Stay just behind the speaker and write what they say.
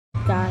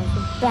guys?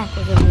 We're back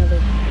with another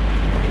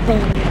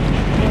bang.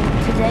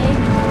 And today,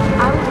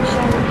 I will be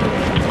showing you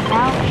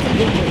how to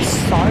get the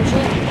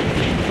Sergeant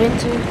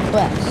Winter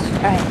Quest.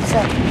 Alright,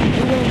 so what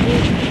you're going to do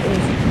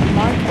is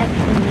mark at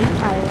the new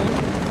island.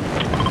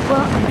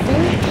 Well, I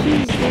think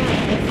he's there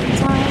every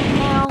time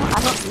now. I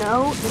don't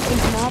know if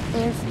he's not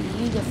there for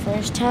you the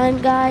first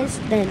time, guys.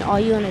 Then all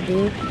you want to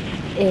do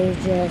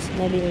is just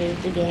maybe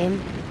leave the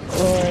game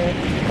or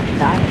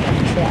not.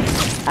 Yeah.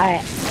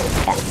 Alright,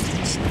 yeah.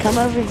 Just come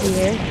over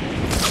here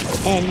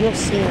and you'll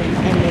see him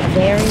in the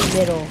very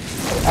middle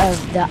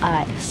of the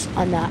ice,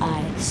 on the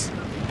ice.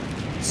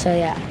 So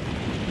yeah,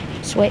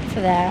 just wait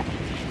for that.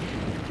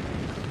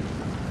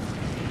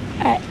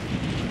 Alright,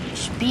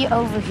 just be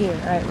over here.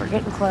 Alright, we're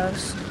getting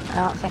close.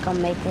 I don't think I'll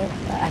make it,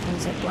 but I can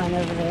zip line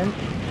over there.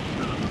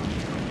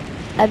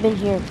 I've been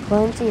here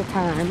plenty of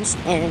times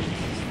and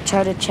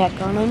try to check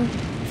on him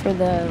for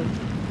the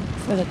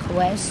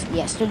quest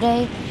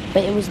yesterday,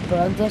 but it was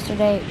bugged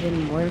yesterday. It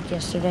didn't work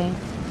yesterday.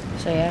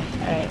 So yeah,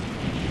 alright.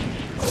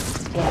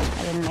 Yeah,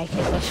 I didn't make it.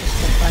 Let's just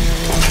zip line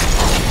over there.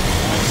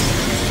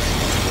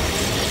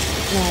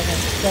 Now I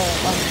gotta go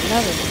on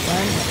another zip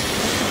line.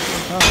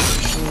 Oh,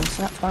 I mean, it's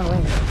not far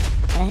away,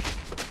 right?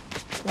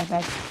 That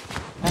back.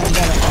 I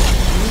got it.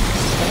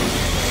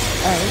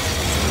 Alright.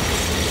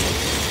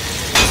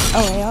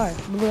 Oh, AR.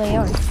 Blue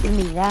AR. Give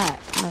me that.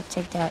 I'm gonna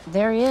take that.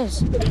 There he is.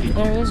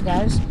 There he is,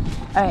 guys.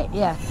 Alright,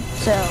 yeah.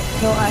 So,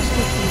 he'll ask if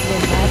you've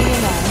been naughty or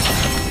nice.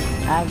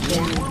 I've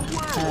been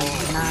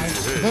nice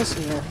this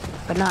year,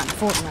 but not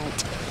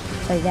Fortnite.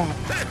 Like that.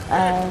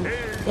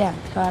 Yeah,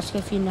 he'll ask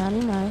if you're naughty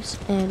or nice.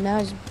 And now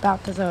he's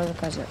about to throw the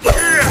present.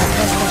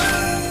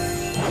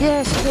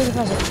 Yes, throw the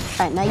present.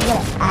 Alright, now you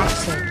gotta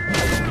axe it.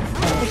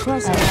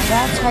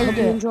 That's how you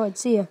do it. Enjoyed.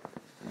 See ya.